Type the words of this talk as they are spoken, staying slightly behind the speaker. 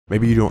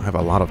Maybe you don't have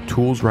a lot of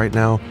tools right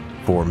now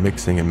for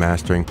mixing and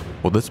mastering.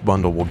 Well, this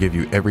bundle will give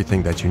you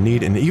everything that you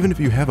need, and even if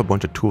you have a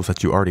bunch of tools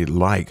that you already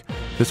like,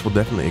 this will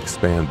definitely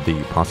expand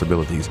the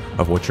possibilities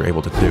of what you're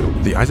able to do.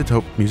 The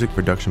iZotope Music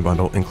Production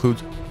Bundle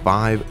includes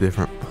 5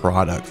 different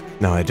products.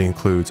 Now it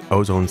includes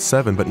Ozone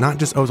 7, but not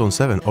just Ozone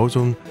 7,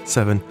 Ozone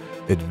 7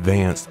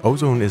 Advanced.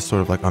 Ozone is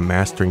sort of like a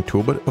mastering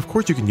tool, but of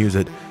course you can use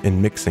it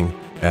in mixing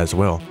as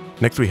well.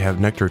 Next we have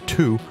Nectar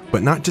 2,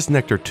 but not just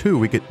Nectar 2,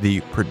 we get the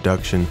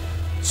production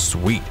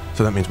suite.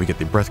 So that means we get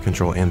the breath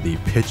control and the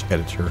pitch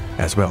editor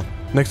as well.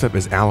 Next up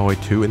is Alloy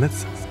 2, and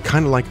that's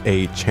kind of like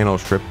a channel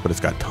strip, but it's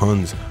got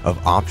tons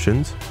of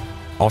options.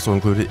 Also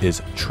included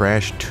is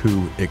Trash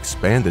 2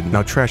 Expanded.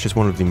 Now Trash is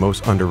one of the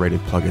most underrated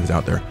plugins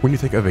out there. When you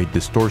think of a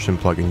distortion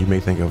plugin, you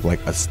may think of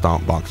like a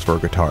stomp box for a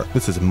guitar.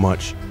 This is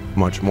much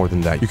more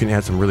than that. You can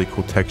add some really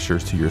cool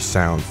textures to your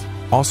sounds.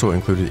 Also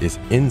included is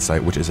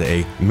Insight, which is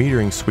a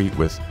metering suite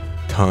with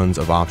tons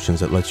of options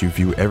that lets you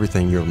view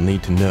everything you'll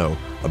need to know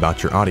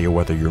about your audio,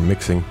 whether you're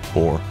mixing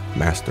or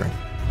mastering.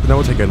 So now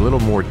we'll take a little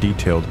more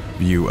detailed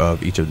view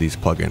of each of these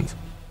plugins.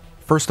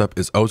 First up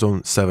is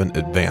Ozone 7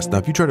 Advanced. Now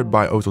if you try to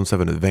buy Ozone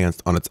 7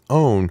 Advanced on its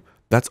own,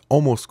 that's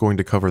almost going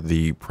to cover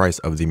the price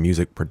of the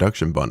music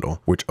production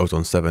bundle, which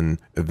Ozone 7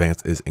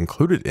 Advanced is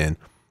included in.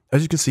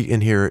 As you can see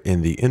in here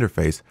in the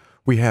interface,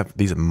 we have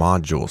these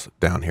modules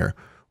down here,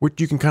 which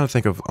you can kind of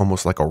think of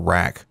almost like a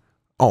rack,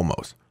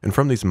 almost. And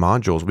from these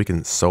modules, we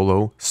can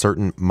solo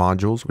certain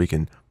modules. We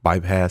can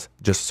bypass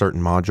just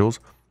certain modules.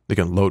 We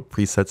can load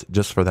presets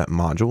just for that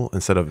module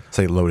instead of,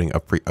 say, loading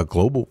a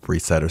global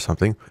preset or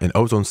something. And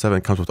Ozone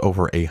 7 comes with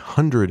over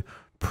 100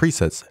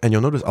 presets. And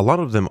you'll notice a lot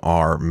of them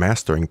are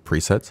mastering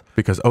presets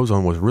because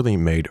Ozone was really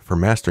made for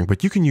mastering.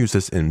 But you can use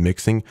this in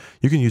mixing.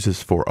 You can use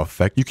this for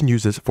effect. You can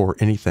use this for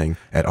anything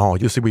at all.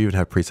 You'll see we even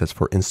have presets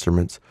for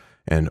instruments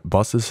and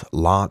buses,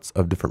 lots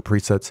of different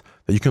presets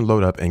that you can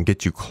load up and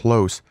get you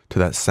close to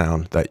that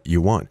sound that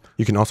you want.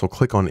 You can also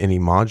click on any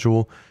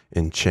module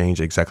and change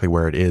exactly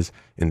where it is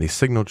in the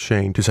signal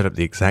chain to set up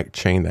the exact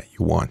chain that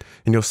you want.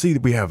 And you'll see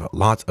that we have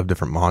lots of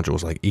different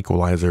modules like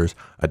equalizers,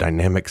 a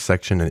dynamic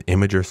section, an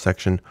imager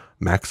section,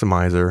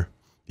 maximizer,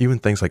 even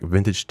things like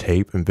vintage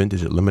tape and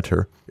vintage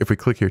limiter. If we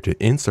click here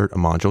to insert a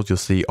module, you'll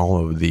see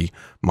all of the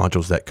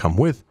modules that come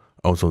with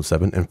Ozone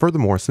 7. And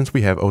furthermore, since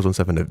we have Ozone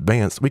 7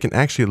 Advanced, we can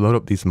actually load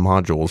up these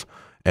modules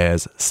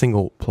as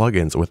single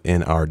plugins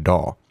within our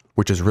DAW,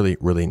 which is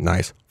really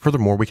nice.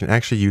 Furthermore, we can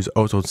actually use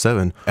Ozone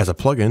 7 as a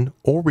plugin,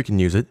 or we can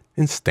use it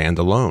in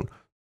standalone.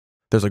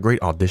 There's a great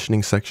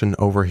auditioning section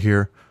over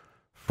here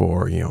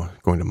for,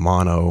 going to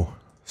mono,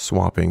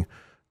 swapping,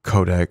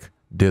 codec,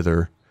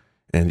 dither,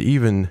 and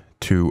even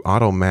to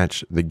auto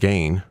match the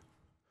gain,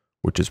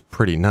 which is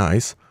pretty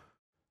nice.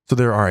 So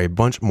there are a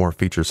bunch more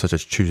features such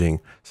as choosing,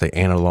 say,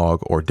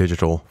 analog or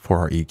digital for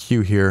our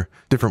EQ here,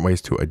 different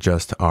ways to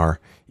adjust our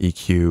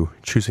EQ,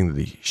 choosing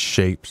the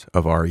shapes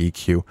of our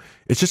EQ.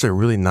 It's just a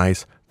really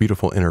nice,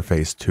 beautiful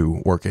interface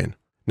to work in.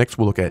 Next,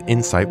 we'll look at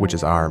Insight, which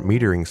is our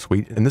metering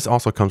suite. And this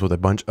also comes with a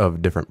bunch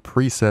of different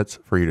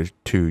presets for you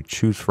to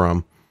choose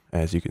from,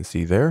 as you can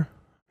see there.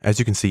 As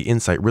you can see,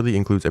 Insight really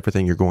includes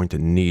everything you're going to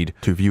need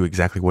to view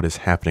exactly what is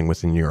happening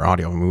within your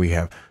audio. I mean, we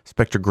have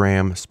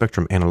spectrogram,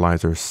 spectrum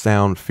analyzer,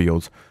 sound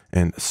fields,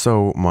 and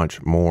so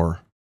much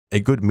more.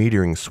 A good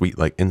metering suite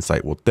like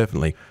Insight will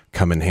definitely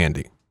come in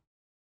handy.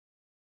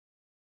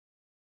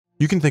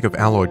 You can think of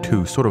Alloy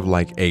 2 sort of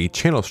like a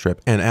channel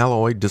strip, and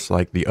Alloy, just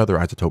like the other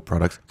iZotope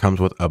products, comes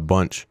with a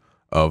bunch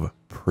of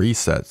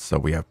presets. So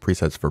we have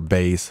presets for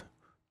bass,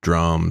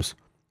 drums,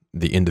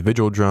 the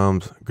individual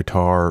drums,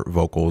 guitar,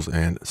 vocals,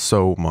 and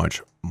so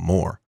much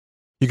more.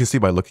 You can see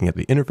by looking at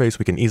the interface,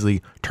 we can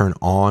easily turn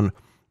on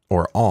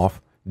or off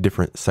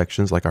different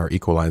sections like our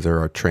equalizer,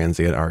 our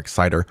transient, our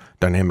exciter,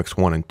 dynamics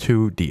 1 and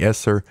 2,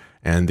 De-Esser,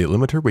 and the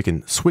limiter. We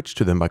can switch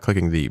to them by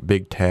clicking the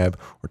big tab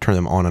or turn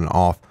them on and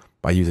off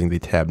by using the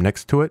tab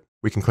next to it.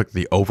 We can click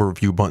the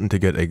overview button to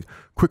get a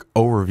quick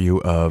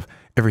overview of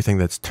everything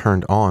that's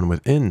turned on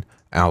within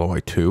Alloy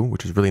 2,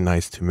 which is really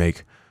nice to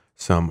make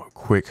some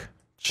quick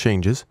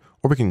changes,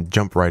 or we can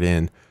jump right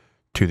in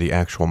to the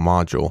actual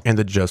module and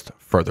adjust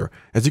further.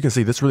 As you can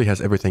see, this really has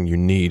everything you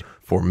need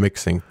for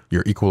mixing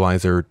your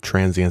equalizer,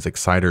 transients,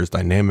 exciters,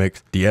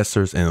 dynamics,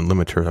 de-essers, and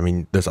limiters. I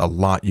mean, there's a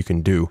lot you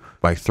can do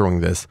by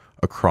throwing this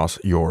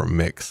across your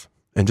mix.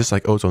 And just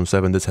like Ozone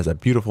 7, this has a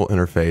beautiful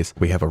interface.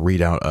 We have a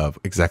readout of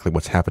exactly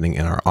what's happening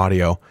in our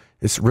audio.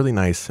 It's really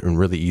nice and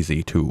really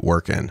easy to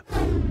work in.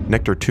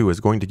 Nectar 2 is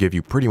going to give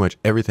you pretty much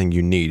everything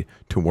you need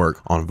to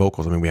work on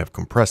vocals. I mean, we have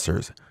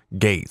compressors,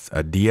 gates,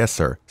 a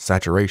de-esser,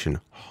 saturation,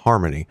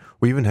 harmony.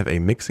 We even have a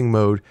mixing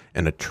mode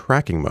and a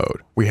tracking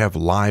mode. We have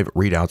live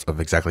readouts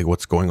of exactly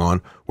what's going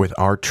on with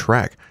our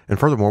track. And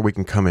furthermore, we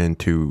can come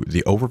into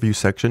the overview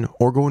section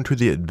or go into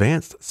the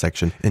advanced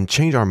section and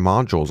change our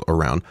modules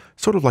around,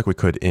 sort of like we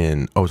could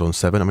in Ozone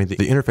 7. I mean, the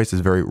interface is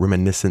very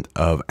reminiscent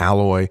of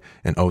Alloy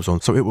and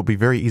Ozone, so it will be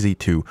very easy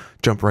to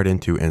jump right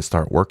into and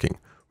start working.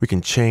 We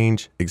can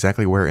change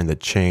exactly where in the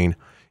chain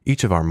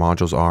each of our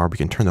modules are. We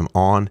can turn them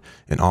on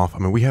and off. I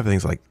mean, we have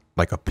things like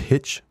a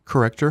pitch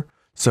corrector.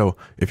 So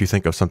if you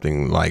think of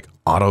something like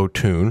auto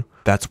tune,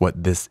 that's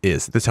what this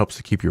is. This helps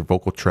to keep your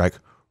vocal track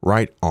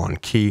right on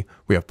key.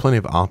 We have plenty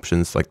of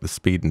options like the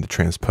speed and the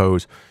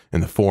transpose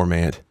and the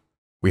format.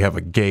 We have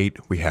a gate,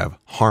 we have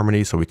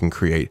harmony, so we can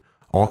create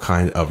all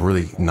kinds of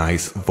really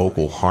nice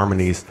vocal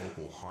harmonies.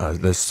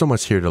 There's so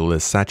much here to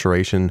list.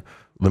 Saturation,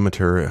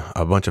 limiter,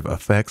 a bunch of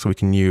effects we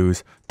can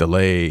use,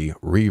 delay,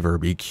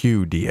 reverb,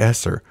 EQ,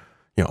 De-Esser.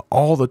 You know,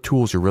 all the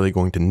tools you're really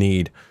going to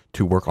need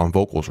to work on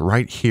vocals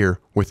right here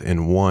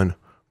within one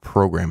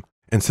program.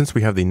 And since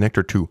we have the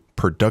Nectar 2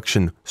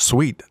 production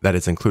suite that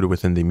is included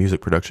within the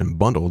music production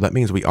bundle, that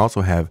means we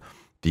also have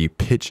the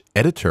pitch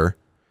editor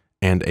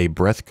and a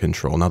breath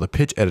control. Now the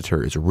pitch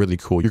editor is really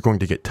cool. You're going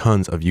to get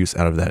tons of use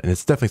out of that, and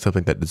it's definitely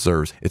something that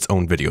deserves its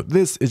own video.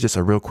 This is just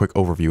a real quick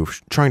overview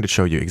of trying to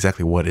show you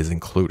exactly what is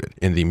included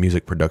in the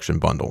music production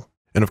bundle.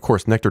 And of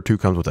course, Nectar 2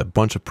 comes with a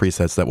bunch of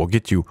presets that will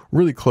get you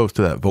really close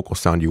to that vocal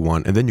sound you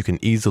want, and then you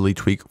can easily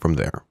tweak from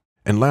there.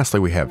 And lastly,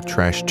 we have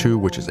Trash 2,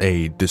 which is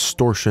a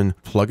distortion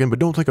plugin, but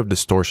don't think of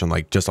distortion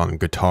like just on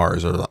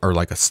guitars or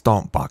like a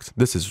stomp box.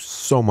 This is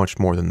so much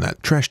more than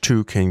that. Trash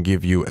 2 can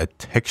give you a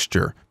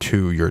texture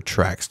to your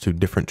tracks, to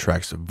different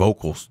tracks,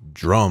 vocals,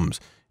 drums,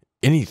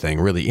 anything,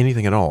 really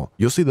anything at all.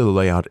 You'll see the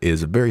layout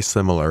is very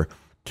similar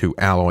to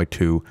Alloy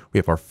 2. We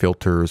have our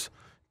filters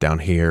down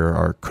here,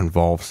 our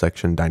convolve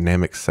section,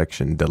 dynamic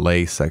section,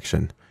 delay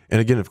section. And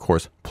again, of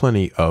course,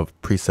 plenty of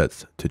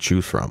presets to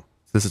choose from.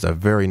 This is a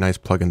very nice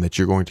plugin that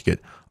you're going to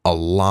get a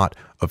lot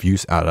of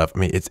use out of. I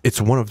mean,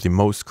 it's one of the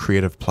most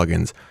creative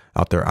plugins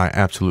out there. I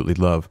absolutely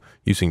love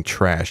using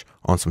Trash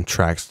on some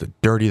tracks to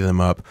dirty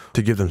them up,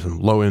 to give them some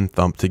low end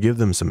thump, to give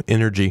them some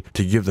energy,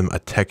 to give them a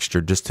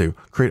texture, just to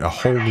create a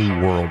whole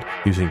new world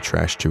using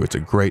Trash 2. It's a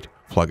great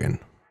plugin.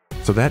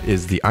 So that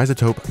is the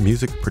iZotope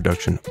Music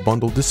Production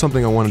Bundle. This is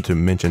something I wanted to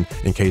mention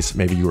in case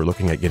maybe you were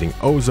looking at getting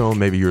Ozone,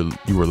 maybe you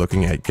were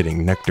looking at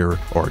getting Nectar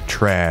or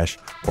Trash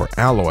or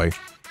Alloy.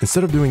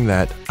 Instead of doing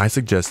that, I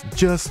suggest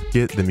just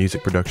get the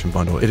Music Production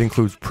Bundle. It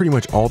includes pretty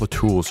much all the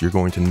tools you're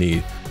going to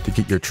need to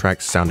get your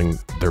tracks sounding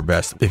their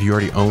best. If you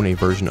already own a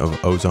version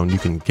of Ozone, you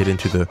can get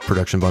into the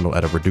production bundle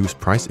at a reduced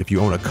price. If you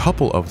own a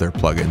couple of their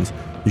plugins,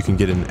 you can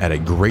get in at a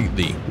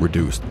greatly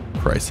reduced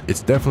price.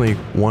 It's definitely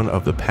one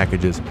of the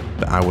packages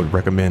that I would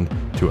recommend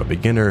to a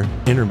beginner,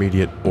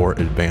 intermediate, or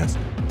advanced.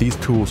 These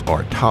tools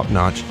are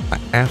top-notch. I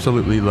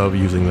absolutely love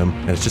using them,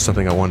 and it's just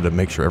something I wanted to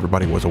make sure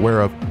everybody was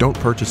aware of. Don't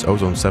purchase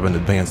Ozone 7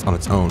 Advanced on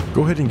its own.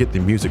 Go ahead and get the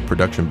Music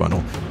Production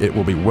Bundle. It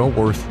will be well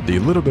worth the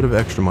little bit of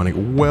extra money,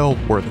 well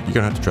worth it. You're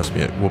gonna have to trust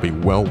me, it will be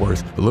well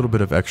worth the little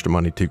bit of extra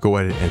money to go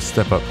ahead and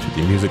step up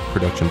to the Music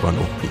Production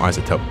Bundle from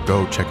iZotope.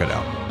 Go check it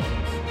out.